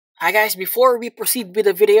Hi guys, before we proceed with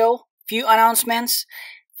the video, few announcements.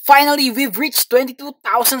 Finally, we've reached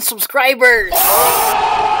 22,000 subscribers!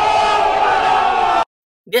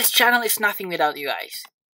 This channel is nothing without you guys.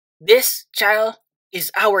 This channel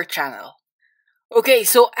is our channel. Okay,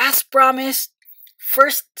 so as promised,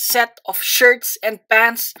 first set of shirts and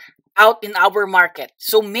pants out in our market.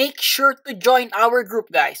 So make sure to join our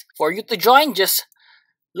group, guys. For you to join, just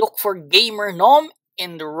look for Gamer Gnome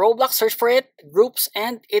in the Roblox, search for it, groups,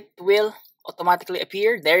 and it will automatically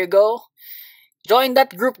appear. There you go. Join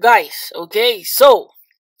that group, guys. Okay, so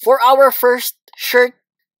for our first shirt,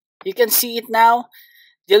 you can see it now.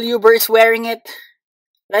 Diluber is wearing it.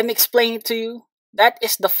 Let me explain it to you. That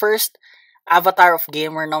is the first avatar of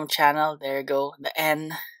Gamer Gnome channel. There you go, the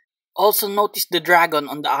N. Also notice the dragon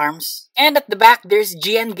on the arms. And at the back, there's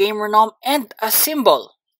GN Gamer Gnome and a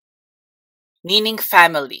symbol meaning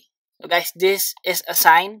family. So guys, this is a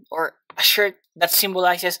sign or a shirt that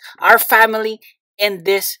symbolizes our family in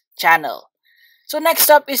this channel. So next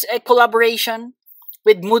up is a collaboration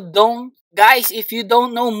with Mood Dome. Guys, if you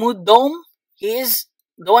don't know Mood Dome, he is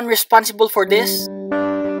the one responsible for this.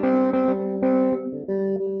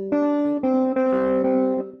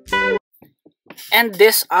 And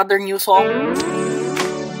this other new song.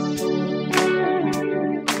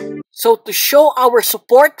 So to show our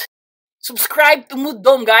support, subscribe to Mood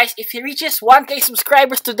Dome, guys. If he reaches 1K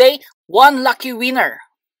subscribers today, one lucky winner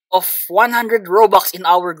of 100 Robux in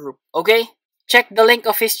our group. Okay? Check the link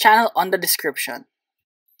of his channel on the description.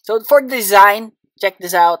 So for the design, check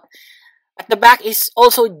this out. At the back is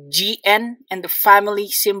also GN and the family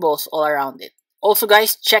symbols all around it. Also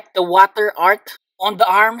guys, check the water art on the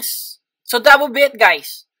arms. So that would be it,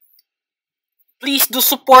 guys. Please do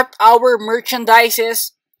support our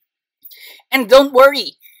merchandises. And don't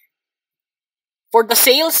worry, for the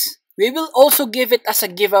sales, we will also give it as a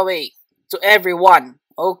giveaway to everyone.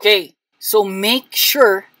 Okay, so make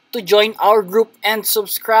sure to join our group and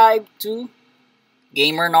subscribe to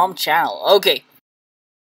Gamer Gnome channel. Okay.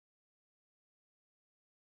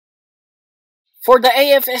 For the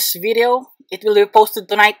AFS video, it will be posted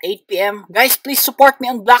tonight 8 PM. Guys, please support me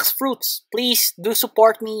on BloxFruits. Please do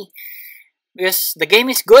support me because the game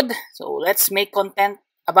is good. So let's make content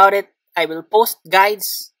about it. I will post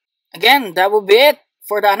guides. Again, that will be it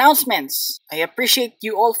for the announcements. I appreciate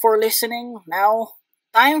you all for listening. Now,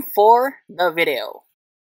 time for the video.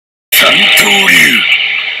 Where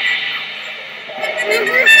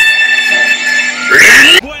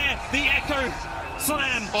the echo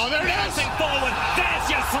slam. Oh, there it is. Forward. There's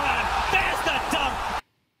your slam. There's the dunk.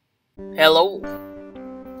 Hello,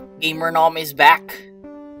 Gamer Gnome is back,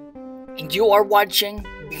 and you are watching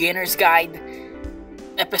Beginner's Guide,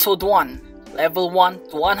 Episode 1, Level 1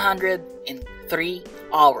 to 100 in 3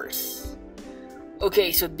 hours.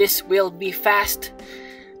 Okay, so this will be fast.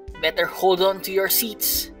 Better hold on to your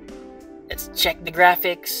seats. Let's check the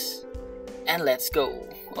graphics, and let's go.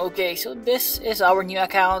 Okay, so this is our new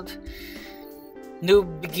account, New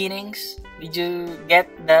Beginnings. Did you get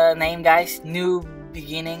the name, guys? New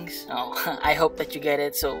Beginnings. Oh, I hope that you get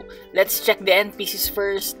it. So let's check the NPCs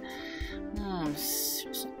first.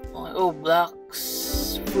 Oh,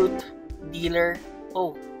 BloxFruit dealer.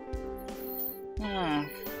 Oh.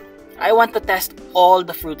 I want to test all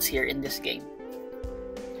the fruits here in this game.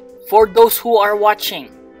 For those who are watching,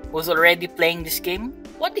 who's already playing this game,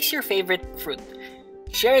 what is your favorite fruit?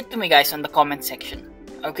 Share it to me, guys, on the comment section.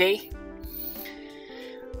 Okay?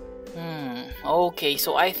 Okay,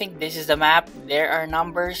 so I think this is the map. There are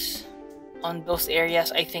numbers on those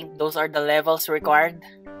areas. I think those are the levels required.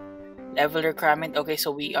 Level requirement. Okay,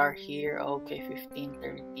 so we are here. Okay, 15,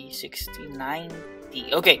 30, 60,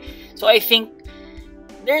 90. Okay, so I think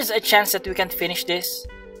there's a chance that we can finish this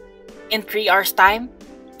in 3 hours time.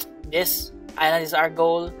 This island is our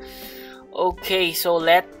goal. Okay, so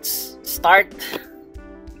let's start.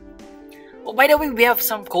 Oh, by the way, we have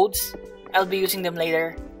some codes. I'll be using them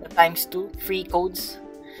later. The ×2 free codes.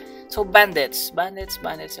 So bandits.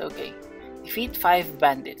 Okay, defeat 5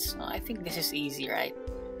 bandits. I think this is easy, right?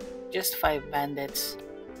 Just 5 bandits.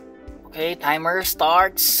 Okay, timer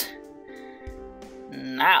starts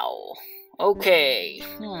now. Okay.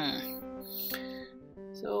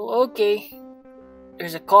 So okay,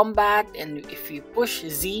 there's a combat, and if you push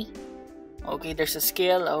Z, okay, there's a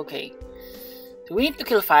skill. Okay, so we need to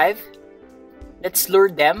kill 5. Let's lure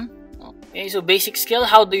them. Okay, so basic skill.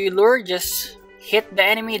 How do you lure? Just hit the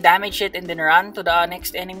enemy, damage it, and then run to the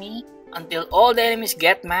next enemy until all the enemies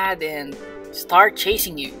get mad and start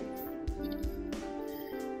chasing you.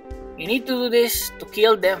 You need to do this to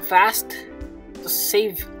kill them fast, to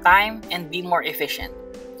save time and be more efficient.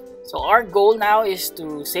 So our goal now is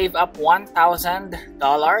to save up $1,000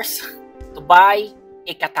 to buy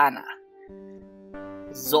a katana.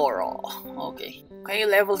 Zoro. Okay. Okay,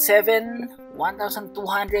 level 7,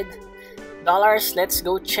 $1,200. Let's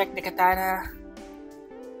go check the katana.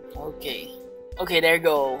 Okay. Okay, there you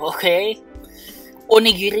go. Okay.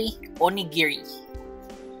 Onigiri.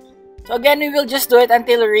 So again, we will just do it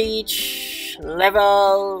until we reach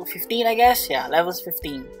level 15, I guess. Yeah, levels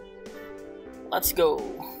 15. Let's go.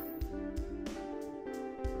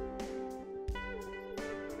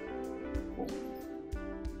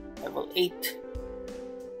 Level 8.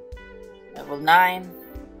 Level 9.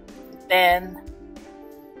 10.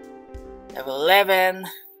 Level 11.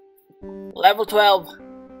 Level 12.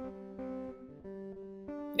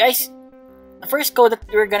 Guys, the first code that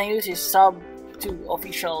we're gonna use is sub to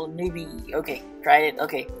official newbie. Okay, try it.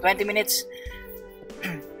 Okay, 20 minutes.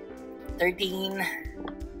 13.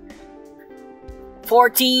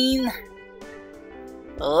 14.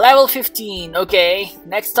 Level 15. Okay,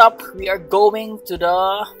 next up we are going to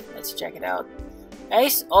the, let's check it out.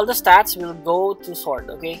 Guys, all the stats will go to sword,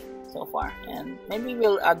 okay, so far, and maybe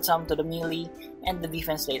we'll add some to the melee and the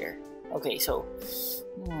defense later. Okay, so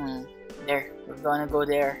there, we're gonna go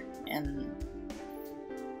there and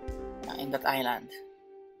in that island.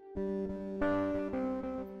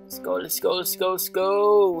 Let's go.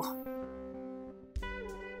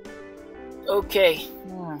 Okay,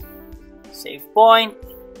 save point.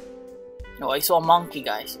 No, I saw a monkey,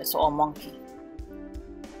 guys. I saw a monkey.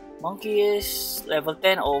 Monkey is level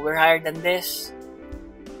 10. Oh, we're higher than this.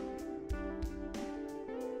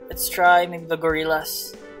 Let's try maybe the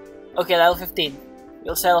gorillas. Okay, level 15.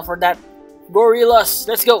 We'll settle for that. Gorillas,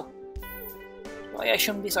 let's go. So I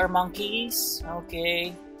assume these are monkeys.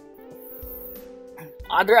 Okay.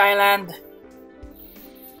 Other island.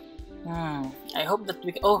 I hope that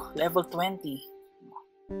we... Oh, level 20.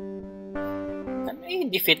 Can we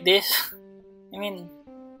defeat this? I mean,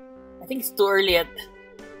 I think it's too early yet.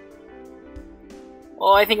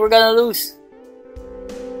 Oh, I think we're gonna lose.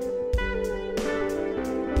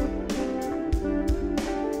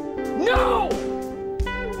 No!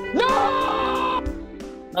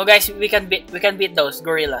 No, guys, we can beat those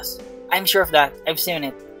gorillas. I'm sure of that. I've seen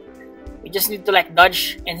it. We just need to like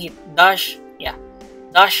dodge and hit. Dash, yeah.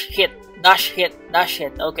 Dash, hit. Dash, hit. Dash,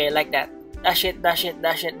 hit. Okay, like that. Dash it, dash it,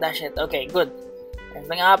 dash it, dash it. Okay, good.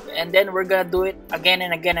 Everything up, and then we're gonna do it again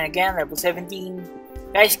and again and again. Level 17.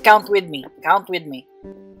 Guys, count with me. Count with me.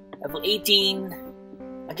 Level 18.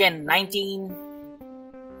 Again, 19.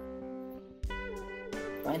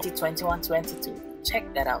 20, 21, 22.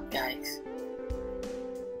 Check that out, guys.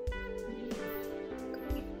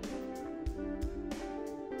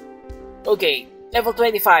 Okay, level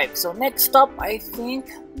 25. So next stop, I think,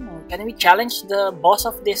 can we challenge the boss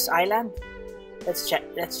of this island? Let's check.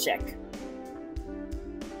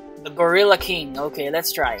 The Gorilla King. Okay,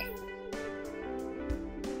 let's try.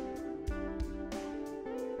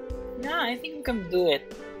 Yeah, I think we can do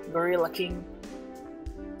it. Gorilla King.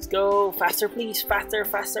 Let's go. Faster, please. Faster.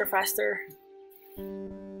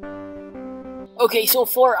 Okay, so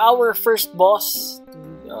for our first boss,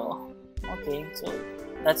 okay, so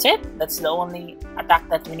that's it. That's the only attack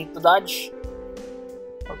that we need to dodge.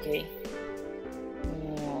 Okay.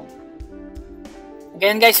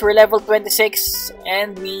 Again, guys, we're level 26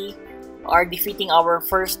 and we are defeating our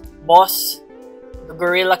first boss, the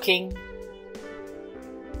Gorilla King.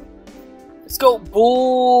 Let's go.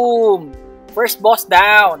 Boom! First boss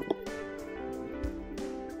down.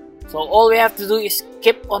 So all we have to do is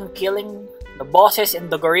keep on killing the bosses and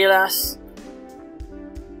the gorillas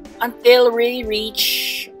until we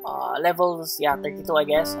reach levels 32, I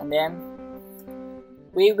guess, and then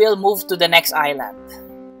we will move to the next island.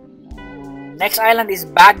 Next island is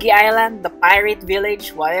Baggy Island, the pirate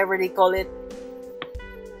village, whatever they call it.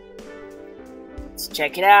 Let's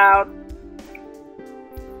check it out.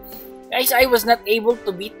 Guys, I was not able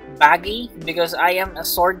to beat Baggy because I am a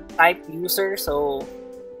sword type user, so...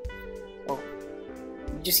 Oh.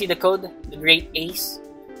 Did you see the code? The Great Ace?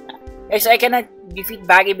 Guys, I cannot defeat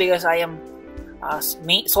Baggy because I am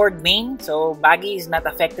sword main, so Baggy is not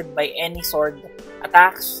affected by any sword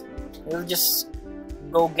attacks. We'll just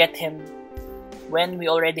go get him when we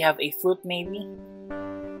already have a fruit, maybe.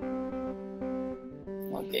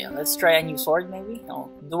 Okay, let's try a new sword, maybe.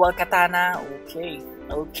 Oh, dual katana. Okay.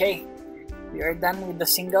 We are done with the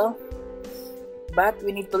single, but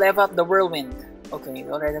we need to level up the whirlwind. Okay,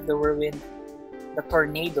 we already have the whirlwind. The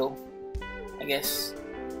tornado, I guess.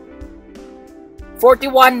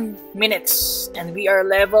 41 minutes, and we are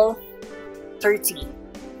level 30.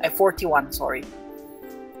 41, sorry.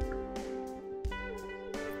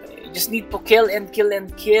 just need to kill and kill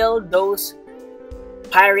and kill those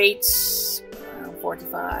pirates.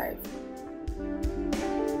 45.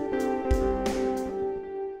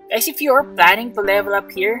 Guys, if you are planning to level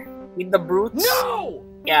up here with the brutes, No!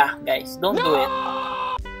 yeah, guys, don't do it.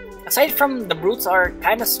 Aside from the brutes are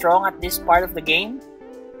kind of strong at this part of the game,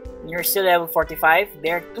 you're still level 45,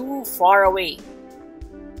 they're too far away.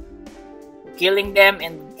 Killing them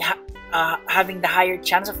and having the higher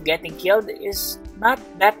chance of getting killed is not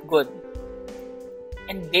that good.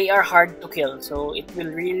 And they are hard to kill, so it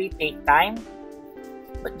will really take time.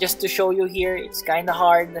 But just to show you here, it's kind of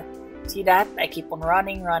hard. See that? I keep on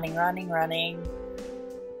running.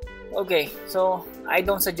 Okay, so I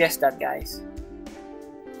don't suggest that, guys.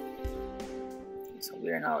 So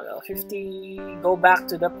we're now level 50. Go back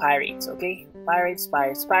to the pirates, okay? Pirates.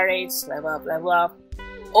 Level up.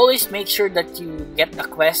 Always make sure that you get the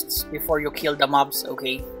quests before you kill the mobs,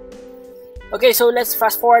 okay? Okay, so let's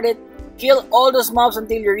fast forward it. Kill all those mobs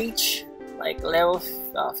until you reach like level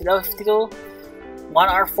 52. 1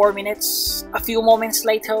 hour 4 minutes. A few moments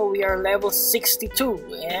later, we are level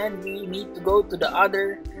 62, and we need to go to the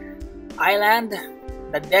other island,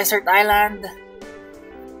 the desert island.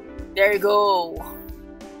 There you go.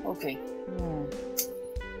 Okay.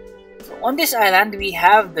 So on this island, we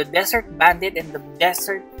have the desert bandit and the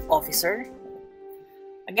desert officer.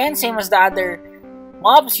 Again, same as the other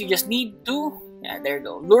mobs, you just need to, there you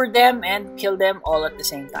go, lure them and kill them all at the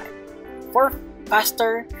same time for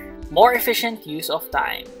faster, more efficient use of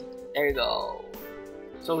time. There you go.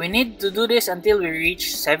 So we need to do this until we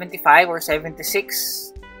reach 75 or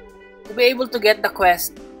 76 to be able to get the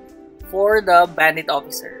quest for the bandit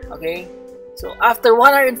officer, okay? So after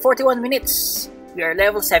 141 minutes, we are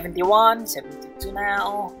level 71, 72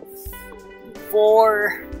 now,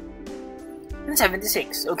 4, and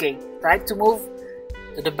 76. Okay, time to move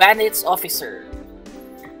to the bandit's officer.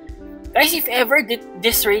 Guys, if ever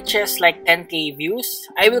this reaches like 10k views,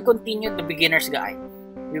 I will continue the beginner's guide.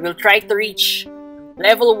 We will try to reach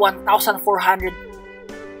level 1400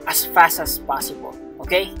 as fast as possible,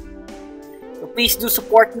 okay? So please do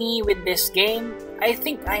support me with this game. I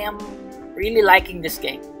think I am really liking this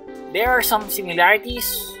game. There are some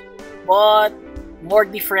similarities, but more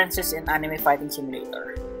differences in Anime Fighting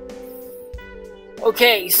Simulator.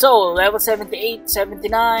 Okay, so level 78,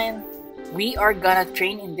 79. We are gonna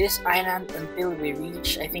train in this island until we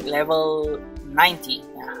reach, I think, level 90.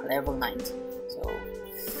 Yeah, level 90. So,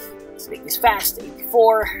 let's make this fast.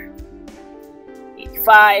 84,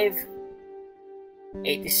 85,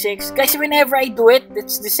 86. Guys, whenever I do it,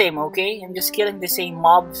 it's the same, okay? I'm just killing the same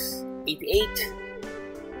mobs. 88,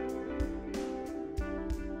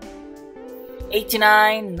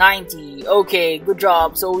 89, 90. Okay, good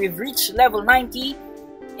job. So, we've reached level 90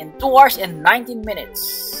 in 2 hours and 19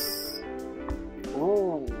 minutes.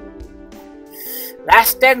 Ooh.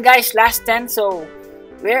 Last 10, guys, last 10. So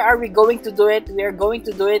where are we going to do it? We are going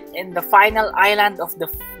to do it in the final island of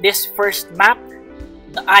this first map,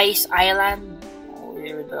 the ice island,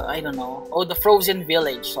 I don't know, the frozen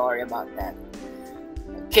village. Sorry about that.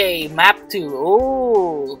 Okay, map 2.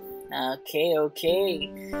 Oh,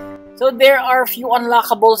 okay. So there are a few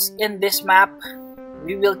unlockables in this map.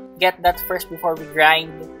 We will get that first before we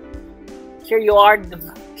grind. Here you are, the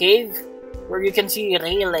cave, where you can see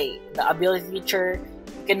Relay, the ability feature.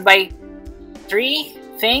 You can buy 3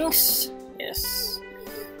 things. Yes.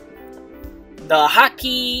 The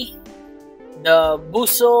Haki, the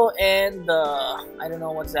Buso, and the, I don't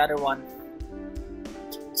know what's the other one.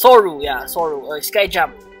 Soru, yeah, Soru. Sky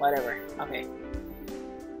Jump, whatever. Okay.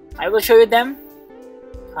 I will show you them.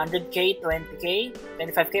 100k, 20k,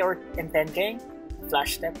 25k, or 10k.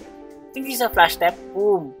 Flash step. I think this is a flash step.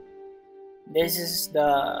 Boom. This is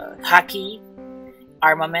the Haki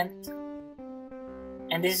armament,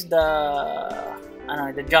 and this is the, I don't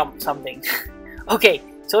know, the jump something. Okay,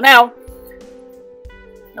 so now,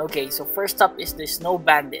 so first up is the snow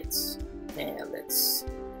bandits. Okay, let's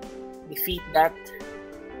defeat that.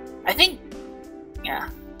 I think, yeah,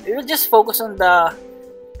 we will just focus on the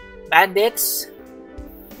bandits.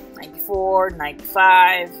 94,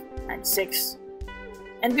 95, 96.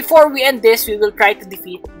 And before we end this, we will try to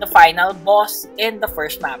defeat the final boss in the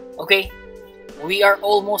first map, okay? We are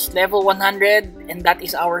almost level 100, and that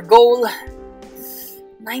is our goal.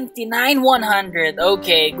 99, 100.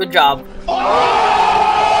 Okay, good job.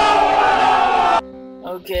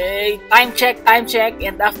 Okay, time check.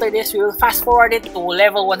 And after this, we will fast forward it to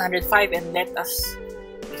level 105 and let us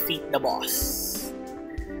defeat the boss.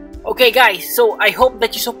 Okay, guys, so I hope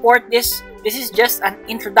that you support this. This is just an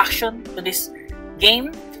introduction to this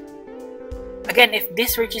game. Again, if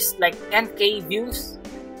this reaches like 10k views,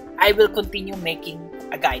 I will continue making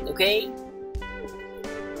a guide, okay?